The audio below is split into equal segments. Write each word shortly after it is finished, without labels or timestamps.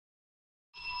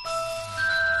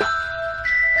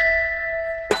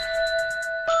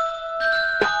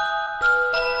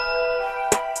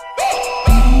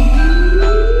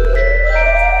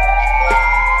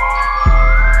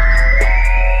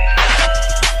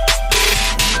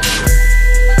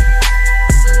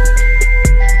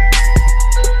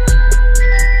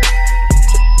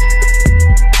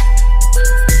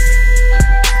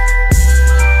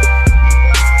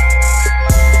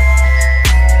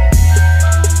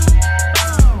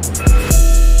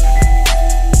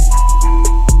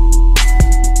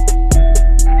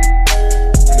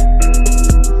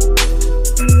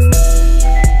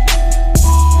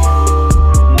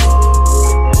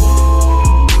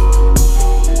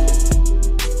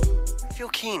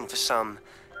keen for some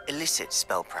illicit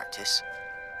spell practice,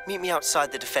 meet me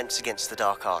outside the Defense Against the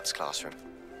Dark Arts classroom.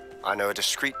 I know a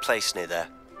discreet place near there.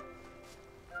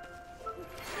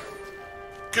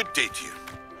 Good day to you.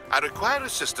 I require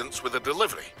assistance with a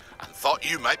delivery and thought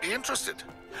you might be interested.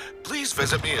 Please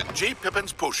visit me at J.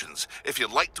 Pippin's Potions if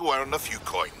you'd like to earn a few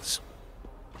coins.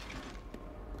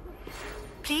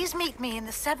 Please meet me in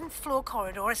the 7th floor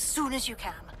corridor as soon as you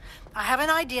can. I have an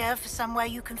idea for somewhere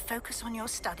you can focus on your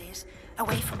studies,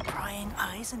 away from prying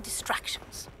eyes and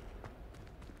distractions.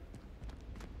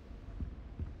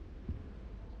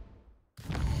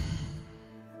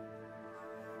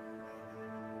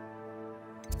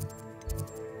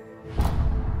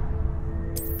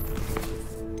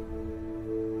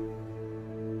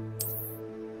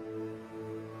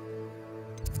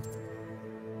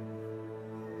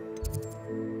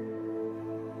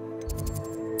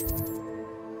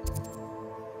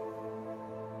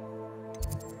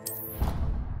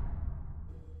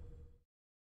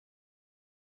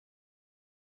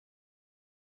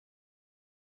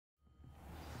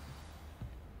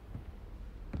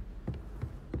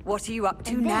 What are you up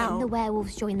to And now? then the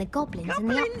werewolves join the goblins and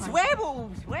the Goblins, upright.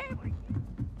 werewolves, werewolves.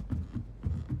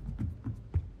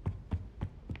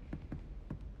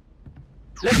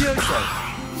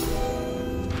 Levioso!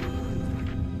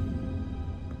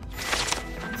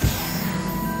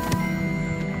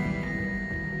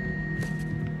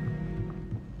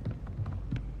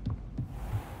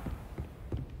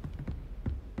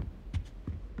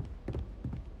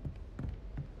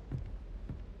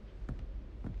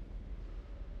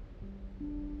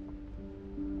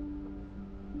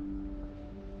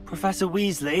 Professor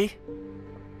Weasley?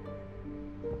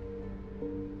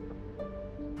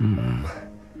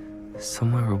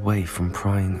 Somewhere away from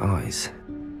prying eyes.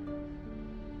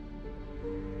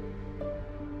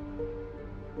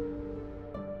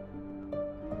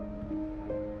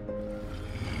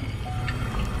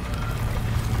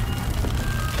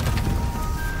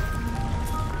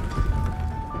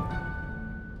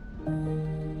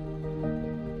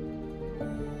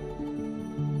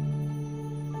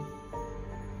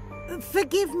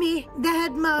 Forgive me, the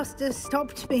headmaster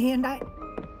stopped me and I...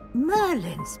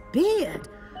 Merlin's beard.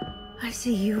 I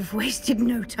see you've wasted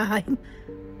no time.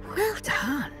 Well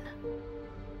done.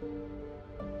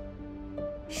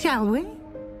 Shall we?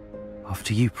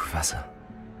 After you, Professor.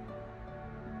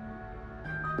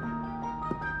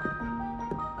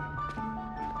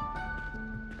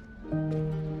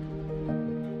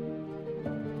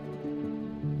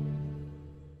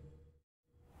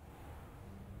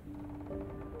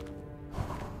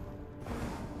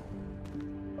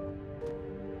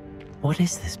 What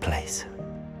is this place?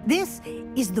 This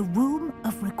is the Room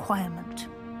of Requirement.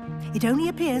 It only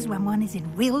appears when one is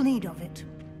in real need of it.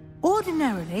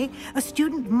 Ordinarily, a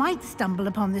student might stumble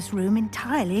upon this room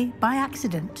entirely by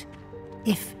accident.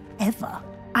 If ever.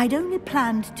 I'd only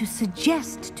planned to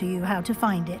suggest to you how to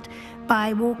find it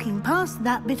by walking past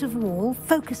that bit of wall,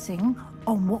 focusing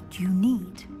on what you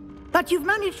need. But you've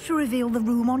managed to reveal the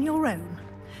room on your own.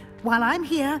 While I'm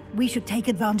here, we should take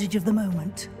advantage of the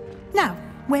moment. Now,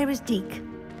 where is Deke?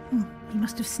 He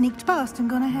must have sneaked past and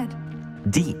gone ahead.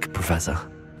 Deke, Professor.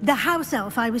 The house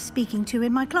elf I was speaking to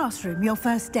in my classroom your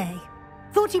first day.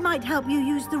 Thought he might help you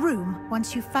use the room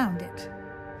once you found it.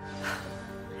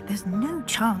 There's no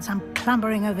chance I'm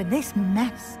clambering over this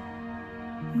mess.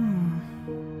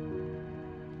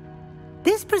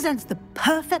 This presents the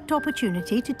perfect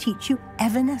opportunity to teach you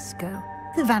Evanesco,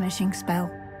 the vanishing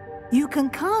spell. You can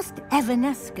cast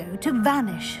Evanesco to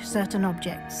vanish certain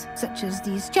objects, such as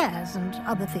these chairs and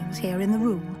other things here in the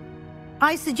room.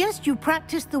 I suggest you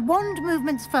practice the wand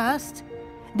movements first,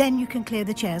 then you can clear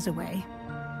the chairs away.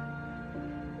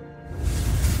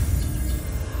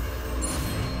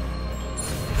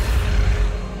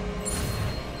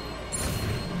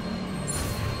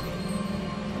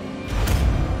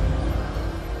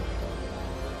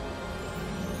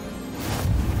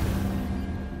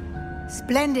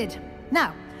 Splendid.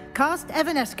 Now, cast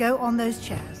Evanesco on those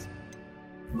chairs.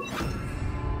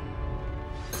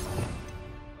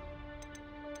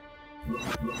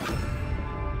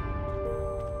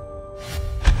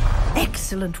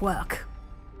 Excellent work.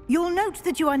 You'll note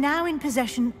that you are now in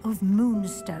possession of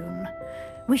Moonstone.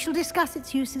 We shall discuss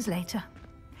its uses later.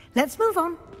 Let's move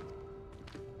on.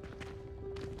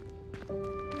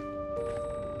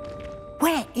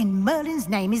 Where in Merlin's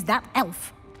name is that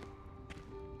elf?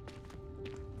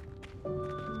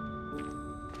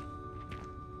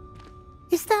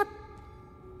 Is that...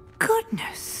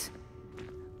 Goodness!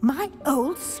 My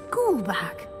old school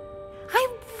bag. I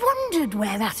wondered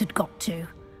where that had got to.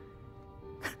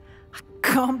 I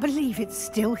can't believe it's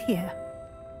still here.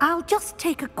 I'll just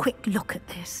take a quick look at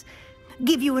this.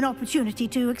 Give you an opportunity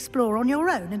to explore on your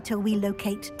own until we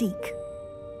locate Deke.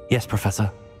 Yes,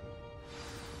 Professor.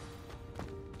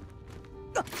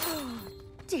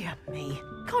 Dear me.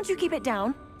 Can't you keep it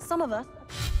down? Some of us.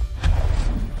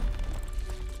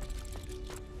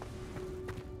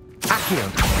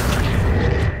 Accio!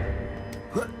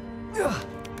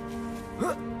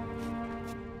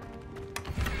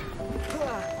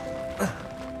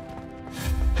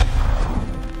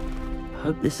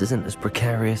 Hope this isn't as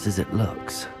precarious as it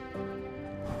looks.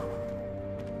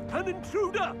 An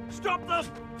intruder! Stop them!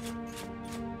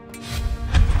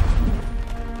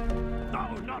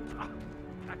 No, not...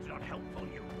 That's not helpful,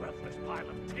 you worthless pile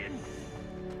of tin.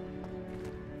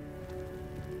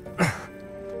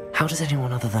 How does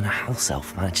anyone other than a house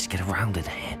elf manage to get around in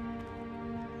here?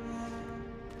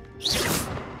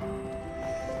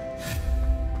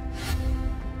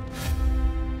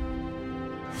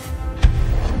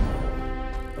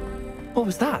 What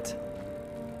was that?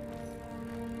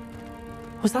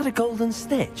 Was that a golden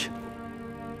stitch?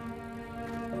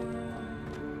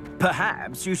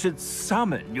 Perhaps you should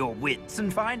summon your wits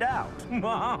and find out.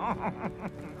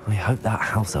 I hope that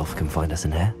house elf can find us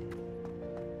in here.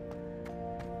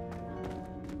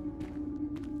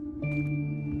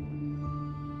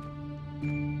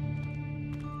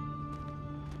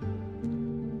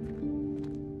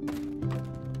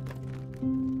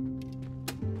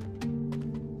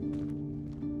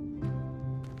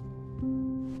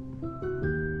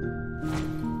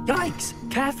 Yikes!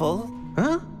 Careful!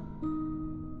 Huh?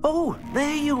 Oh,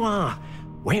 there you are.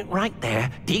 Wait right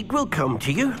there. Deke will come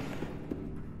to you.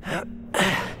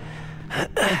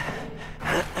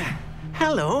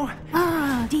 Hello.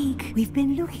 Ah, Deke, we've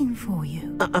been looking for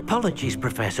you. Apologies,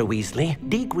 Professor Weasley.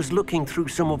 Deke was looking through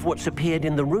some of what's appeared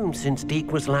in the room since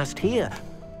Deke was last here.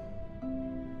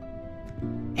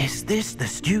 Is this the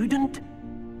student?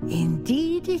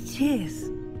 Indeed it is.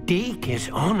 Deke is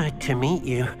honored to meet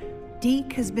you.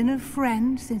 Deke has been a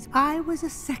friend since I was a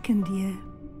second year.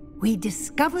 We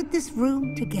discovered this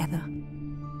room together.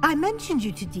 I mentioned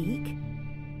you to Deke.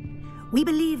 We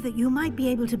believe that you might be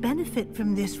able to benefit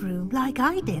from this room like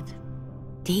I did.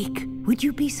 Deke, would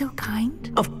you be so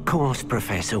kind? Of course,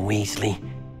 Professor Weasley.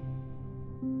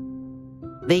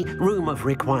 The Room of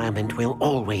Requirement will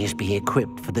always be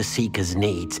equipped for the Seeker's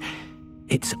needs.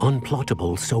 It's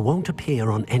unplottable, so won't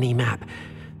appear on any map.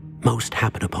 Most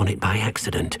happen upon it by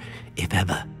accident, if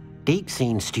ever. Deke's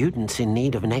seen students in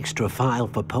need of an extra file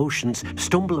for potions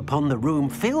stumble upon the room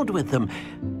filled with them.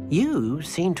 You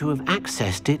seem to have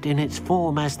accessed it in its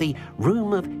form as the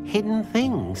Room of Hidden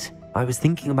Things. I was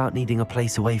thinking about needing a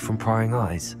place away from prying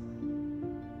eyes.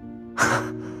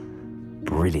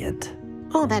 Brilliant.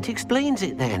 Oh, that explains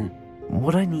it then.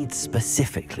 What I need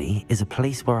specifically is a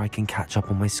place where I can catch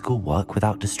up on my schoolwork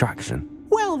without distraction.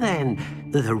 Well then,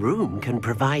 the room can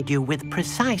provide you with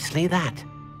precisely that.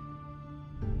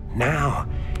 Now,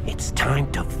 it's time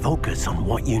to focus on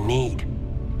what you need.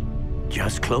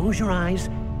 Just close your eyes.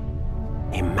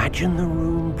 Imagine the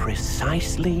room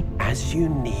precisely as you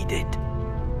need it.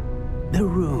 The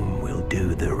room will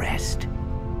do the rest.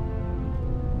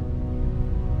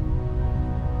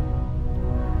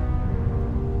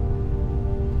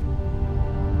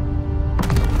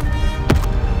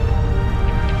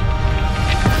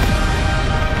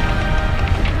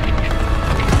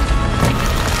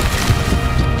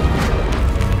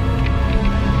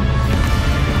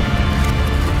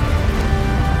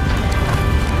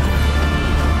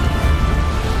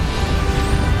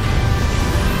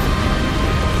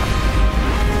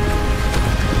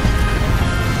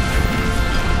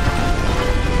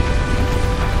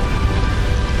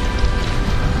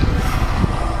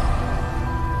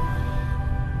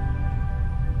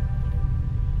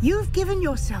 You've given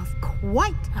yourself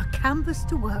quite a canvas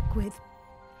to work with.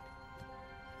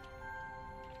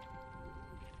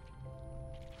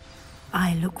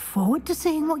 I look forward to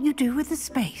seeing what you do with the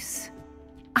space.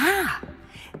 Ah,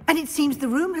 and it seems the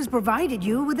room has provided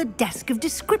you with a desk of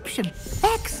description.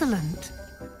 Excellent.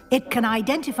 It can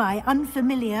identify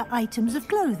unfamiliar items of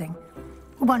clothing.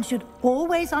 One should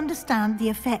always understand the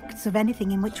effects of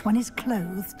anything in which one is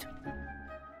clothed.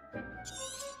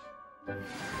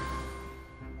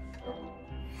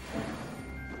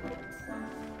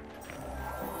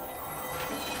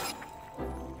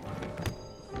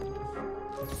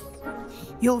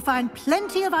 You'll find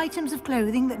plenty of items of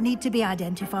clothing that need to be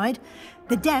identified.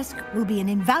 The desk will be an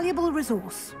invaluable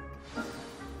resource.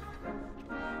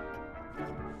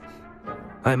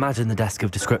 I imagine the desk of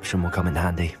description will come in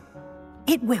handy.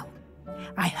 It will.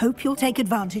 I hope you'll take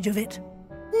advantage of it.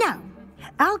 Now,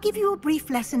 I'll give you a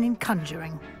brief lesson in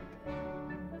conjuring.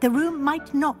 The room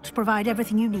might not provide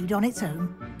everything you need on its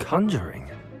own. Conjuring?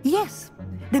 Yes,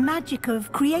 the magic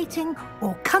of creating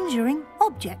or conjuring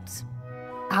objects.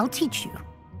 I'll teach you.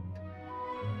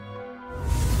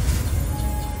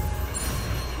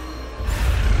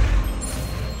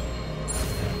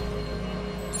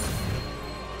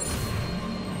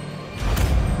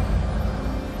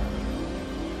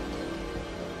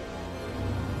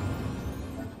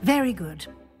 Very good.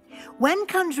 When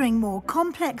conjuring more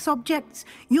complex objects,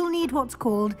 you'll need what's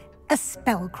called a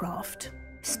spellcraft.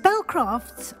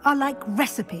 Spellcrafts are like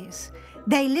recipes.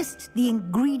 They list the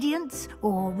ingredients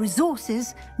or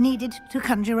resources needed to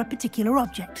conjure a particular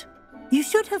object. You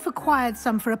should have acquired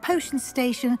some for a potion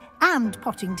station and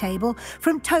potting table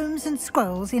from tomes and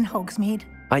scrolls in Hogsmeade.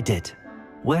 I did.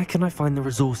 Where can I find the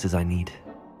resources I need?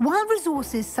 While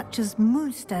resources such as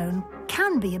moonstone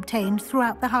can be obtained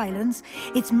throughout the Highlands,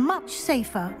 it's much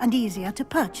safer and easier to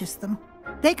purchase them.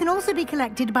 They can also be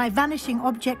collected by vanishing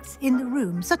objects in the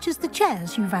room, such as the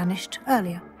chairs you vanished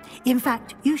earlier. In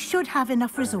fact, you should have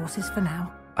enough resources for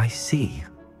now. I see.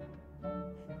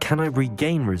 Can I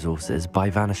regain resources by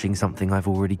vanishing something I've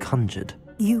already conjured?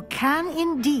 You can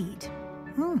indeed.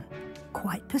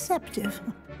 Quite perceptive.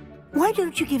 Why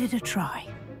don't you give it a try?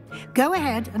 Go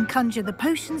ahead and conjure the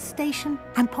potion station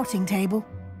and potting table.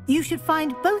 You should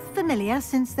find both familiar,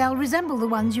 since they'll resemble the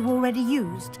ones you've already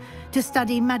used to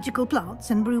study magical plants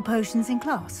and brew potions in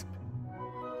class.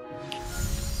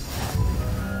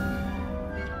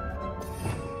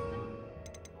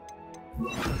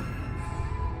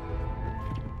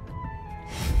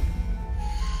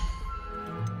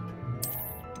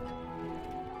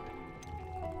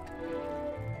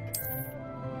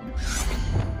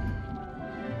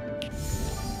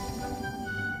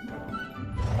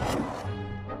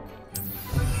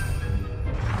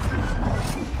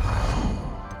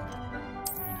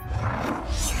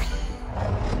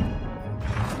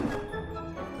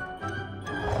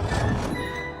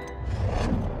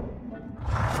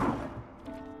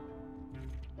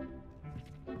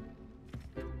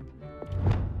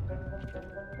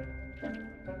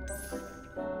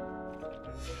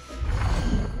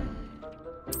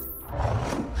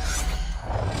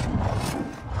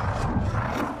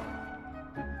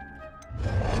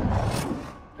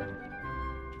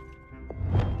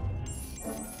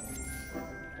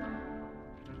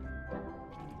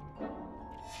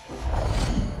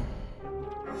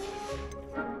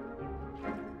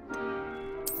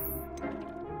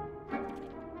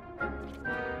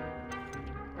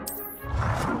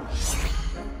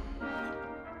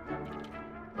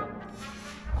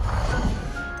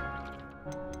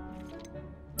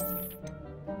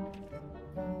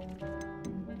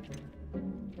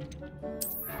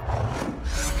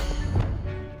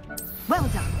 Well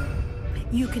done.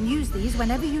 You can use these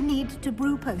whenever you need to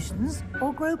brew potions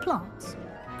or grow plants.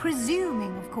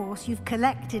 Presuming, of course, you've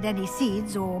collected any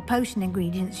seeds or potion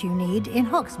ingredients you need in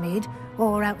Hogsmeade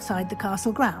or outside the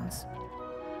castle grounds.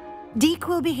 Deek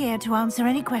will be here to answer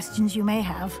any questions you may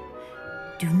have.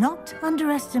 Do not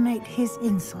underestimate his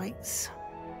insights.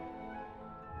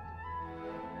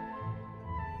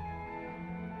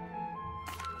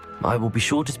 I will be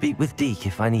sure to speak with Deek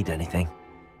if I need anything.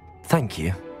 Thank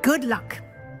you. Good luck.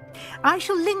 I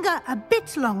shall linger a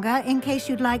bit longer in case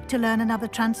you'd like to learn another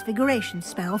transfiguration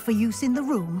spell for use in the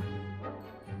room.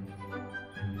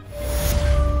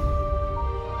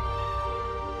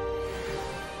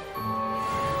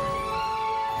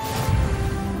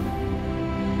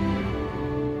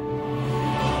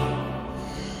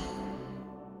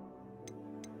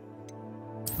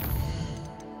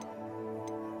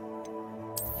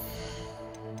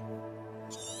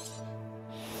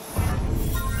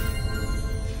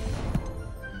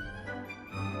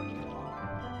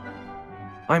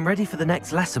 I'm ready for the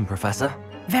next lesson, Professor.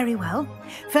 Very well.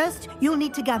 First, you'll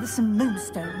need to gather some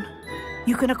moonstone.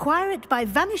 You can acquire it by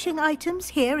vanishing items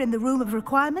here in the Room of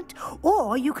Requirement,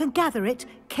 or you can gather it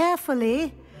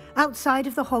carefully outside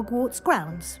of the Hogwarts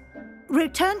grounds.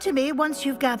 Return to me once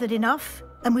you've gathered enough,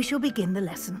 and we shall begin the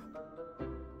lesson.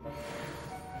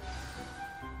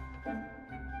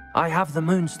 I have the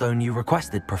moonstone you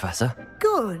requested, Professor.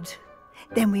 Good.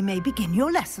 Then we may begin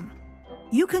your lesson.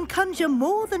 You can conjure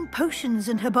more than potions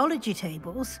and herbology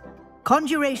tables.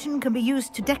 Conjuration can be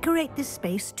used to decorate this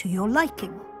space to your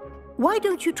liking. Why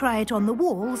don't you try it on the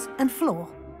walls and floor?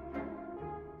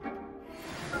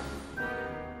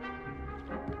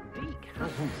 Deek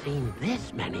hasn't seen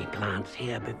this many plants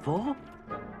here before.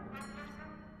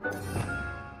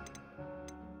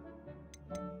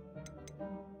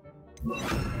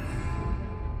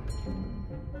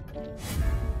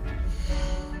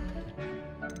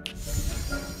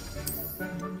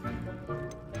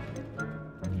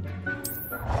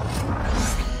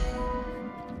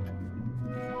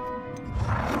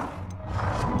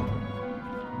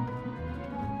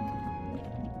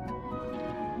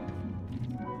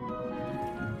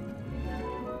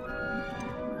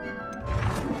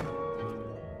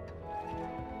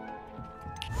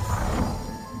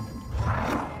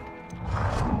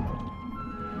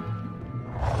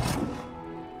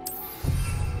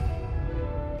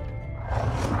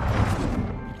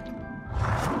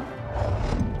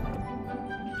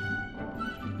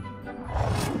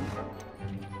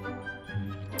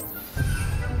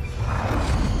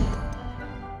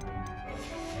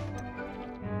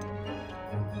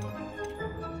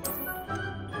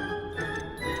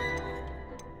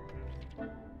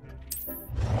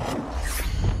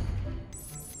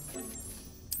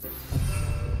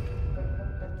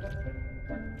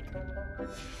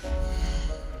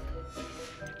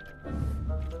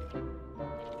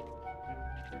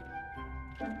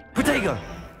 There you go.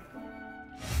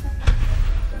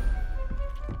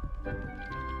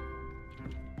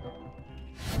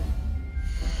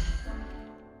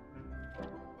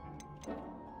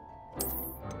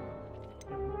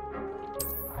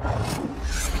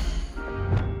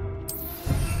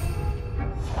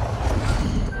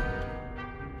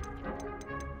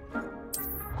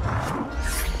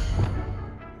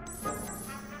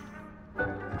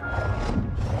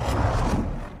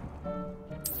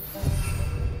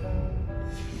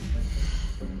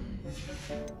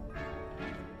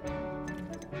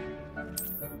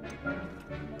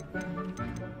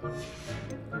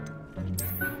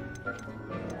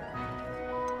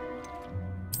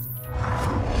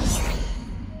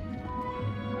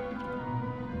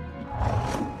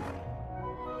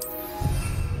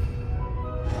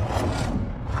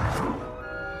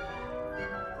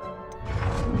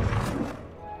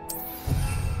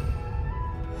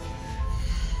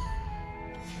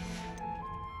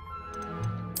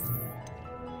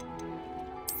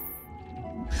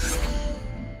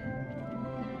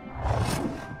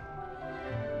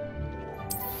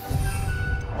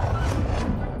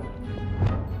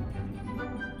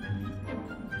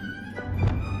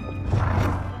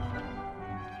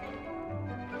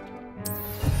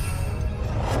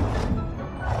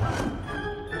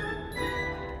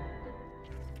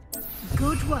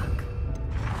 Good work.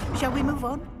 Shall we move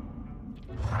on?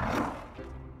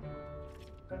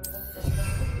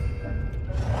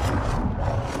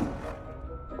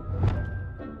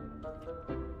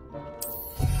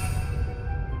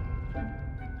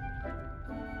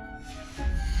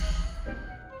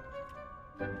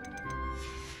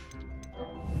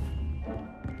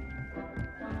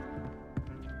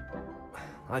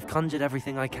 I've conjured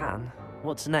everything I can.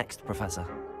 What's next, Professor?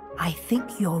 I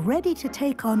think you're ready to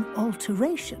take on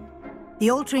alteration. The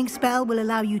altering spell will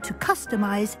allow you to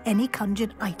customize any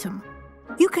conjured item.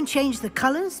 You can change the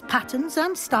colors, patterns,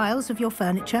 and styles of your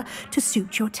furniture to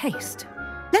suit your taste.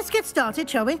 Let's get started,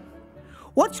 shall we?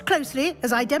 Watch closely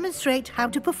as I demonstrate how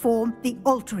to perform the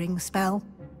altering spell.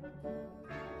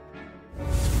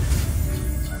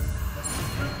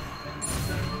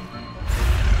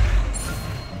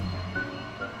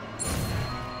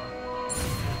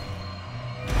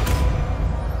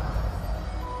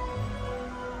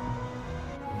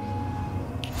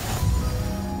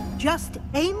 Just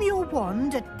aim your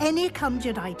wand at any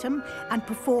conjured item and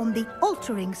perform the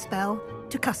altering spell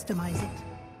to customize it.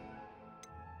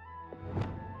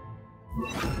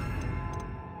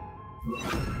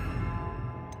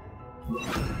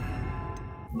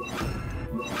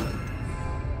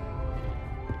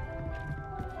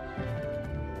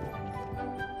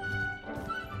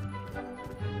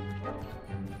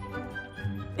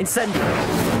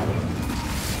 Incendio!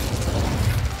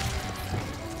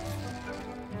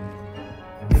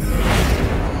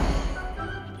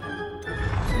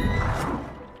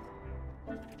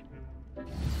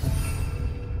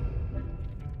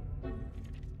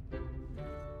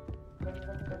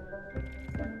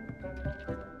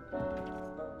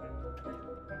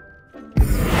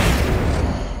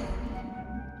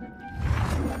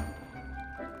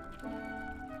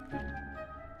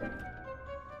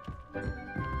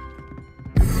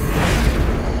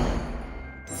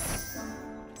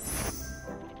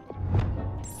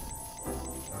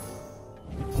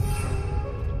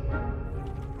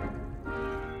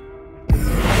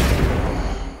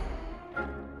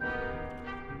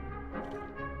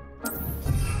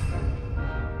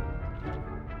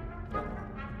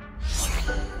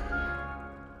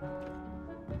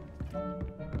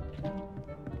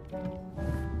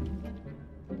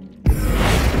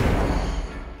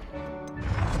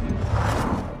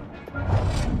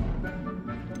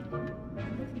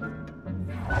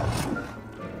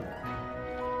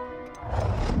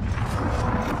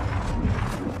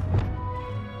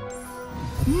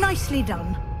 Nicely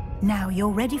done. Now you're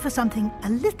ready for something a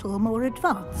little more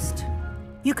advanced.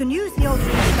 You can use the altering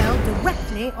spell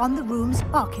directly on the room's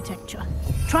architecture.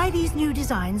 Try these new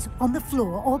designs on the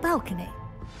floor or balcony.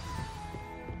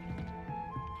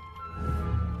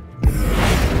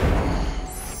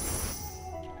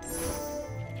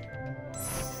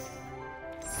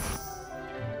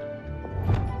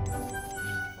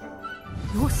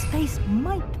 Your space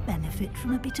might benefit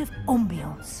from a bit of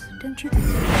ambiance, don't you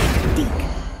think? Deke,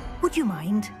 would you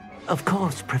mind? Of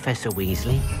course, Professor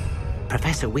Weasley.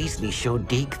 Professor Weasley showed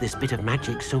Deke this bit of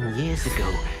magic some years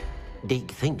ago.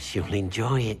 Deke thinks you'll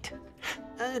enjoy it.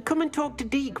 Come and talk to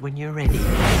Deke when you're ready.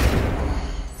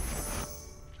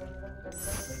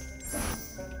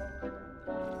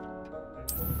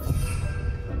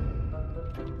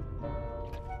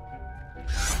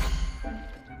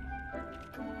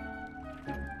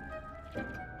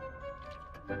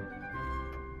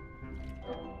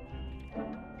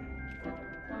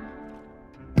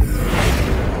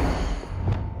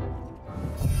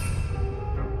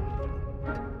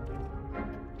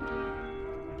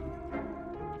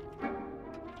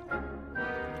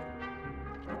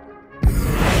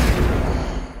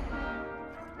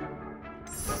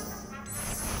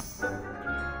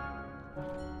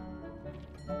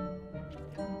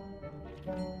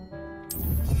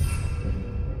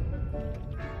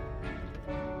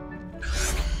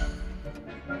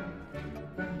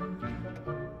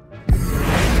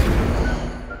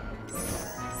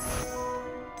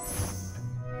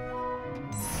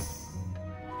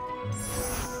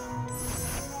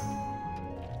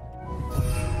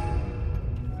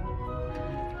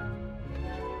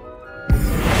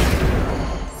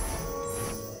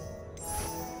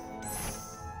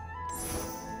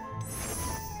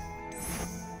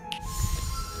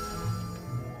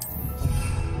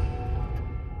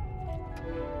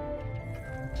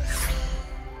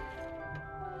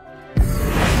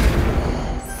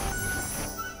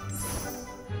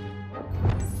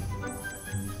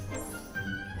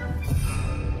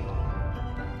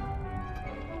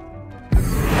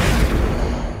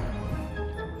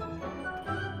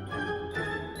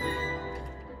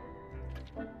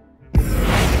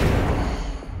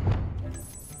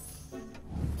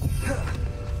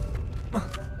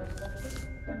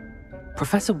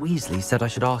 Professor Weasley said I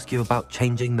should ask you about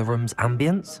changing the room's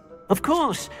ambience. Of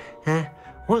course.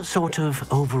 What sort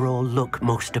of overall look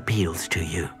most appeals to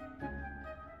you?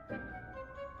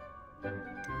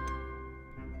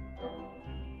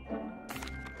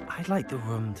 I'd like the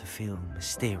room to feel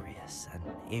mysterious and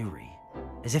eerie,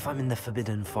 as if I'm in the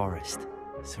Forbidden Forest,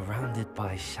 surrounded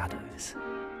by shadows.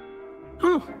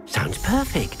 Oh, sounds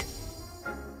perfect.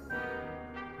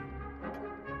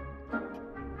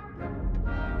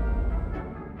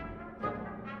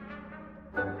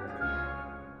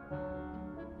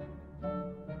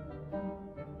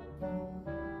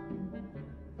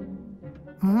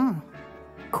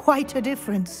 Quite a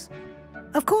difference.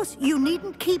 Of course, you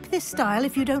needn't keep this style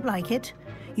if you don't like it.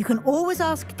 You can always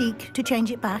ask Deke to change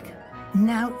it back.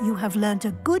 Now you have learnt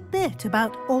a good bit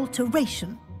about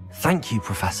alteration. Thank you,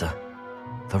 Professor.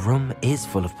 The room is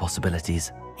full of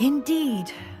possibilities.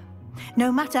 Indeed.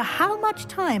 No matter how much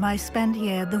time I spend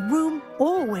here, the room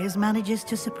always manages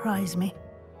to surprise me.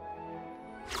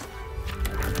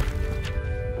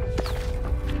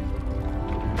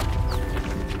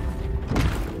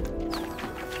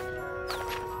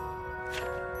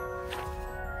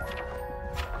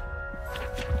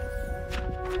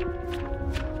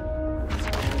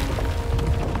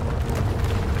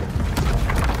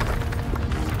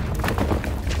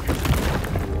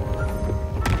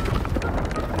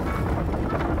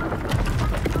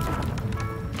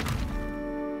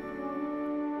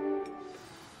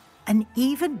 An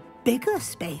even bigger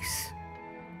space.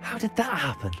 How did that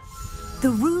happen? The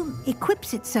room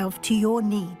equips itself to your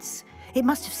needs. It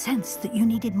must have sensed that you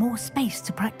needed more space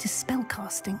to practice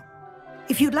spellcasting.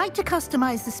 If you'd like to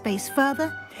customize the space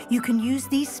further, you can use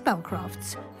these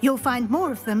spellcrafts. You'll find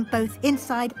more of them both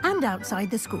inside and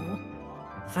outside the school.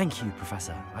 Thank you,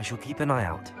 Professor. I shall keep an eye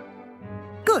out.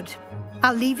 Good.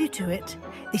 I'll leave you to it.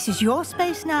 This is your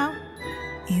space now.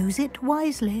 Use it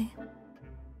wisely.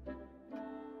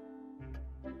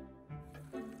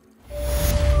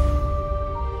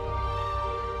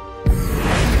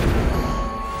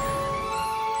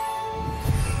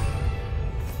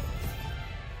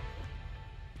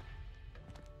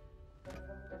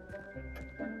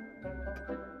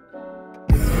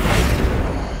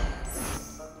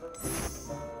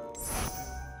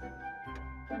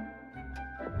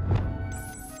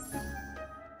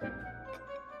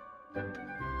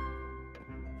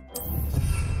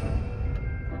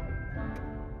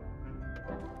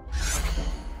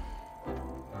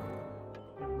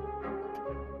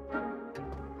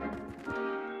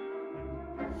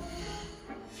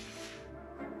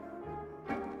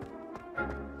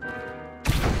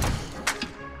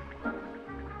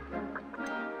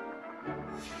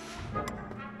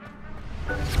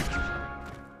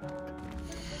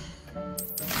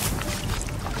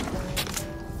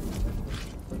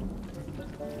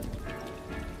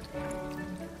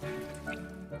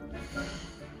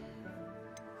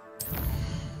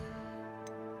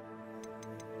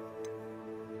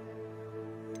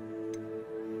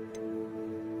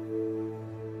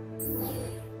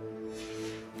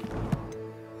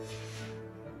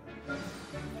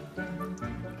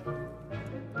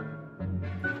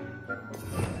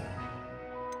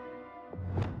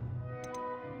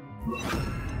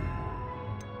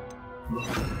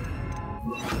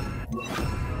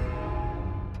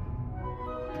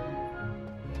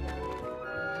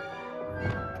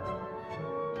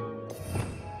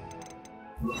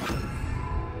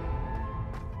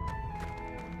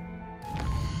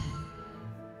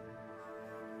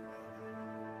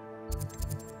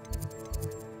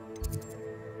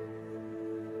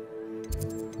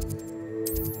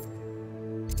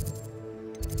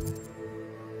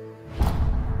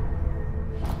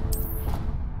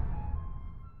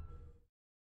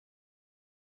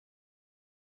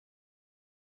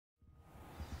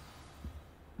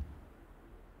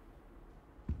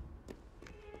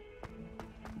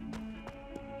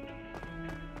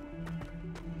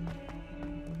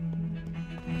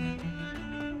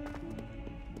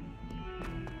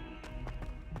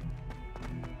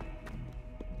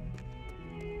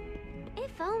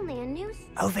 only a new...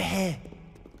 Over here.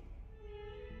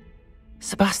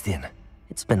 Sebastian,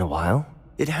 it's been a while.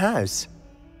 It has.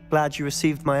 Glad you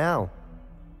received my owl.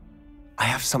 I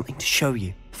have something to show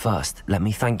you. First, let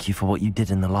me thank you for what you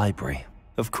did in the library.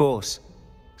 Of course.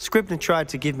 Scribner tried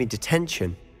to give me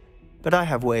detention, but I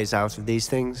have ways out of these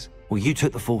things. Well, you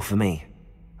took the fall for me,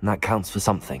 and that counts for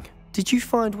something. Did you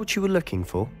find what you were looking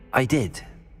for? I did,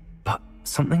 but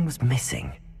something was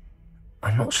missing.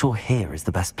 I'm not sure here is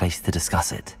the best place to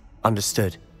discuss it.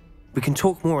 Understood. We can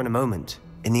talk more in a moment,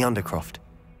 in the Undercroft.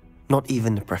 Not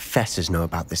even the professors know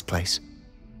about this place.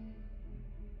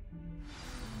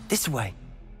 This way.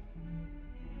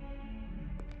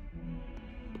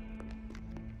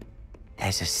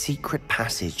 There's a secret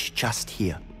passage just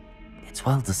here. It's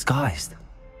well disguised.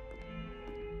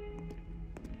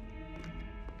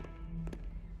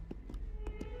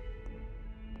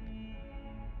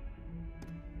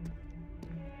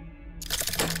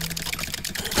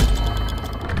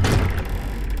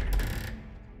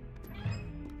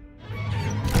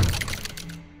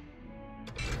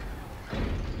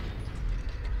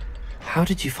 How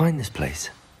did you find this place?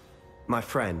 My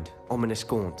friend, Ominous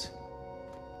Gaunt.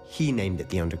 He named it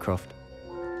the Undercroft.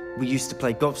 We used to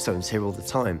play gobstones here all the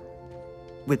time.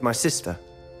 With my sister,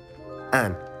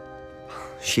 Anne.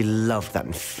 She loved that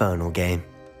infernal game.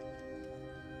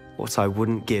 What I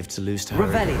wouldn't give to lose to her.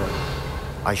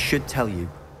 Revelio. I should tell you,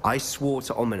 I swore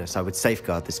to Ominous I would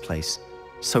safeguard this place.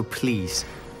 So please,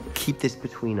 keep this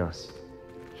between us.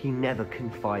 He never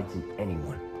confides in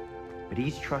anyone. But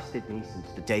he's trusted me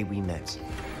since the day we met.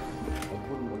 I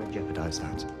wouldn't want to jeopardize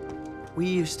that. We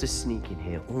used to sneak in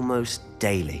here almost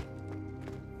daily.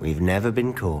 We've never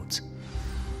been caught.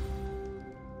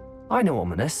 I know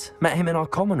Ominous. Met him in our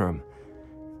common room.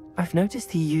 I've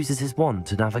noticed he uses his wand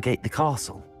to navigate the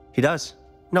castle. He does.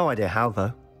 No idea how,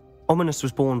 though. Ominous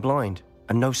was born blind,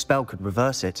 and no spell could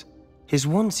reverse it. His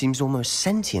wand seems almost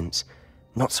sentient.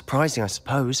 Not surprising, I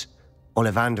suppose.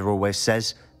 Ollivander always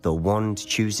says, the wand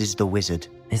chooses the wizard.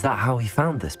 Is that how he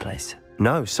found this place?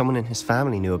 No, someone in his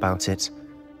family knew about it.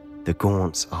 The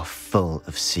Gaunts are full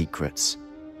of secrets.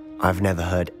 I've never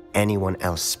heard anyone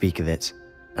else speak of it,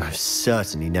 and I've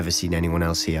certainly never seen anyone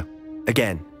else here.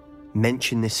 Again,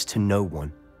 mention this to no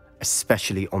one,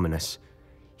 especially Ominous.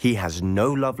 He has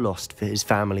no love lost for his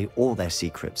family or their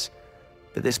secrets,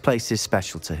 but this place is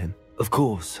special to him. Of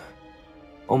course.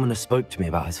 Ominous spoke to me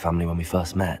about his family when we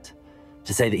first met.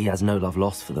 To say that he has no love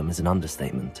lost for them is an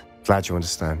understatement. Glad you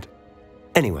understand.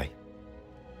 Anyway,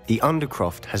 the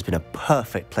Undercroft has been a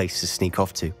perfect place to sneak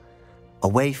off to,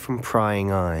 away from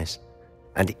prying eyes,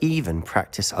 and even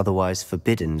practice otherwise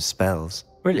forbidden spells.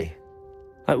 Really?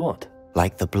 Like what?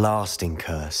 Like the blasting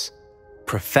curse.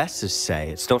 Professors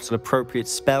say it's not an appropriate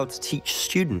spell to teach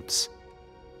students.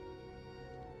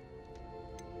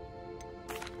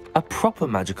 A proper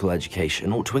magical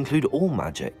education ought to include all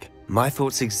magic. My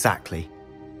thoughts exactly.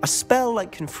 A spell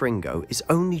like Confringo is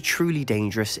only truly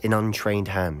dangerous in untrained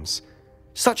hands.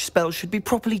 Such spells should be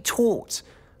properly taught,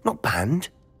 not banned.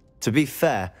 To be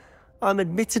fair, I'm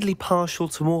admittedly partial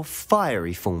to more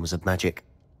fiery forms of magic.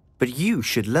 But you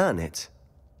should learn it.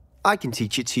 I can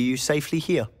teach it to you safely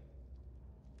here.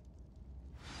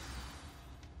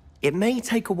 It may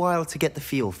take a while to get the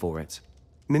feel for it.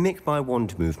 Mimic my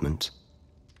wand movement.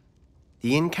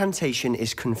 The incantation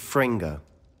is Confringo.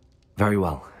 Very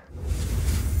well.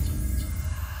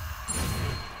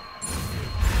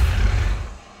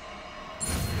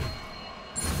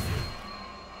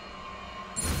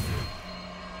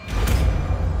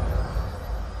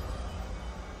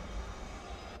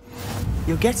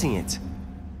 You're getting it.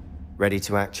 Ready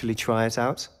to actually try it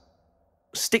out?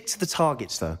 Stick to the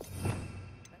targets, though.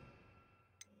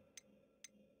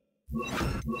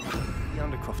 The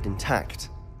Undercroft intact.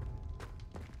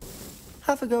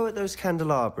 Have a go at those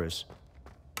candelabras.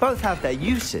 Both have their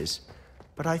uses,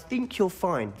 but I think you'll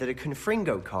find that a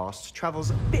Confringo cast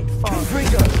travels a bit farther.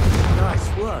 Confringo!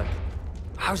 Nice work.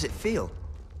 How's it feel?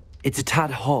 It's a tad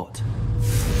hot.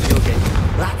 You're getting...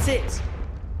 That's it!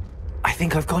 I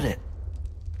think I've got it.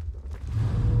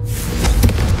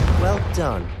 Well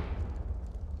done.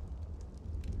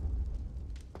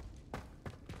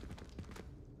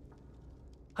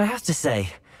 I have to say,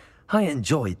 I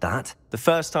enjoyed that. The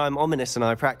first time Ominous and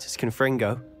I practiced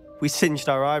Confringo, we singed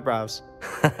our eyebrows.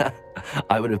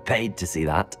 I would have paid to see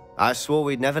that. I swore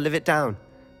we'd never live it down.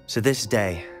 To this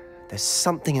day, there's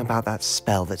something about that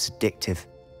spell that's addictive.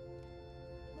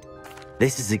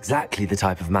 This is exactly the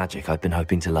type of magic I've been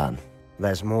hoping to learn.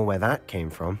 There's more where that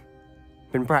came from.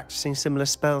 Been practicing similar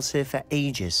spells here for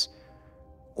ages.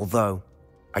 Although,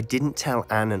 I didn't tell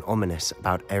Anne and Ominous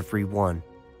about every one.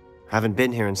 Haven't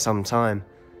been here in some time.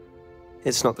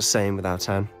 It's not the same without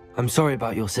Anne. I'm sorry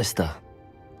about your sister.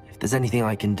 If there's anything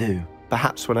I can do...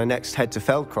 Perhaps when I next head to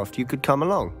Feldcroft, you could come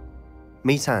along.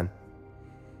 Meet Anne.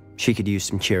 She could use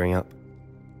some cheering up.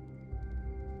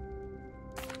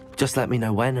 Just let me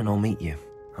know when and I'll meet you.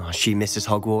 Oh, she misses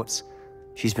Hogwarts.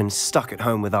 She's been stuck at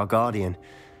home with our guardian,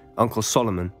 Uncle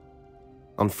Solomon.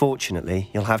 Unfortunately,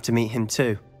 you'll have to meet him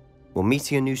too. Well,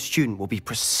 meeting a new student will be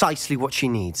precisely what she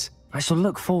needs. I shall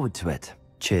look forward to it.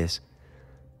 Cheers.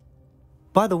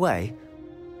 By the way,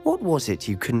 what was it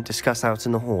you couldn't discuss out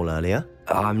in the hall earlier?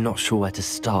 I'm not sure where to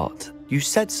start. You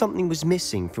said something was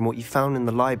missing from what you found in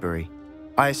the library.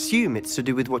 I assume it's to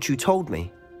do with what you told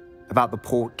me. About the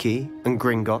Portkey, and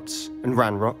Gringotts, and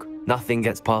Ranrock. Nothing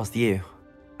gets past you.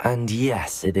 And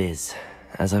yes, it is.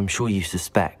 As I'm sure you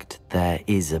suspect, there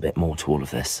is a bit more to all of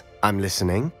this. I'm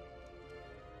listening.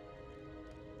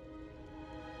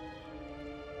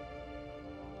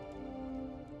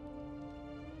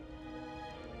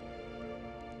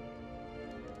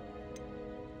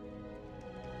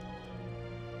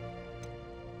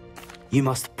 You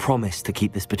must promise to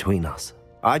keep this between us.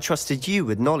 I trusted you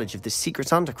with knowledge of the secret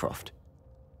Undercroft.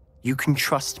 You can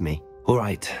trust me. All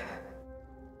right.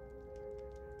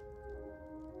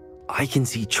 I can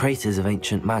see traces of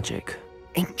ancient magic.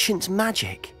 Ancient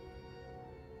magic?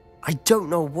 I don't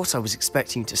know what I was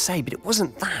expecting to say, but it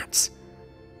wasn't that.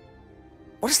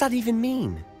 What does that even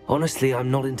mean? Honestly, I'm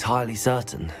not entirely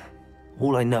certain.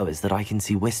 All I know is that I can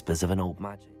see whispers of an old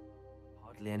magic.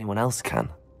 Hardly anyone else can.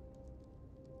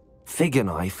 Fig and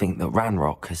I think that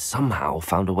Ranrock has somehow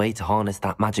found a way to harness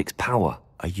that magic's power.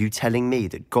 Are you telling me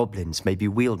that goblins may be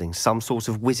wielding some sort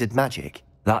of wizard magic?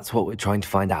 That's what we're trying to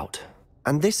find out.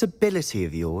 And this ability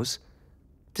of yours,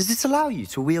 does it allow you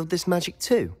to wield this magic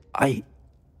too? I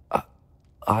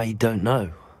don't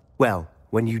know. Well,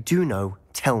 when you do know,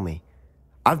 tell me.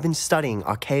 I've been studying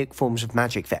archaic forms of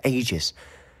magic for ages.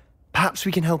 Perhaps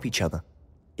we can help each other.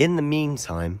 In the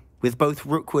meantime, with both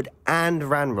Rookwood and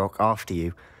Ranrock after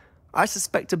you, I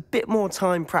suspect a bit more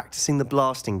time practicing the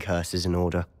blasting curse is in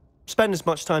order. Spend as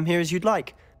much time here as you'd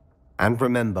like. And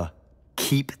remember,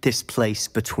 keep this place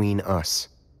between us.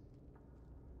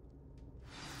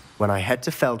 When I head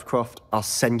to Feldcroft, I'll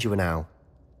send you an owl.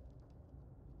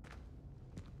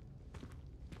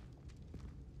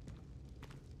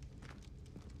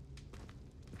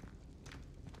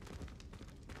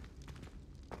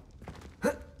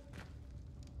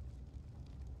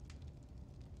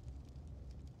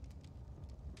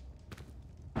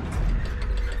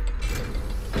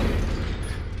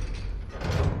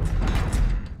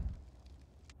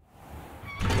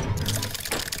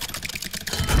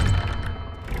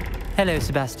 Hello,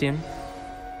 Sebastian.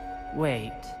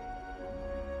 Wait.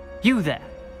 You there?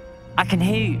 I can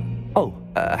hear you. Oh,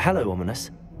 hello, Ominous.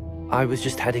 I was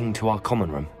just heading to our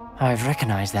common room. I've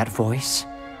recognized that voice.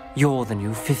 You're the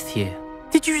new 5th year.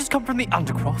 Did you just come from the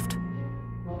Undercroft?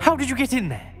 How did you get in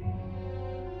there?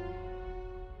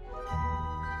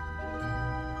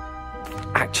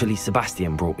 Actually,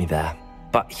 Sebastian brought me there,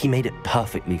 but he made it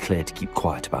perfectly clear to keep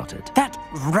quiet about it. That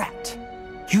rat!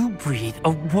 You breathe a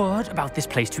word about this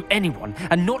place to anyone,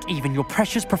 and not even your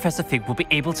precious Professor Fig will be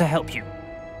able to help you.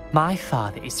 My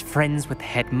father is friends with the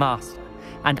headmaster,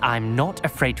 and I'm not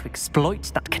afraid to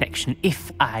exploit that connection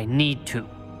if I need to.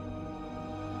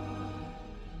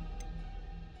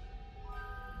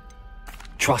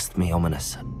 Trust me,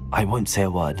 Ominous. I won't say a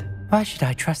word. Why should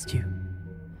I trust you?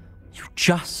 You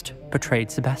just betrayed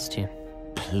Sebastian.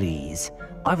 Please.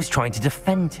 I was trying to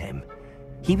defend him.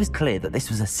 He was clear that this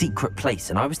was a secret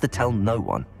place and I was to tell no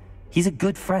one. He's a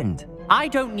good friend. I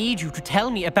don't need you to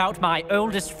tell me about my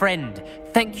oldest friend.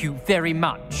 Thank you very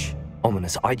much.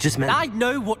 Ominous, I just meant... I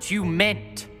know what you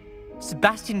meant.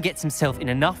 Sebastian gets himself in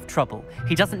enough trouble.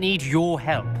 He doesn't need your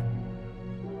help.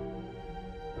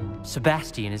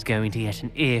 Sebastian is going to get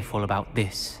an earful about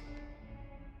this.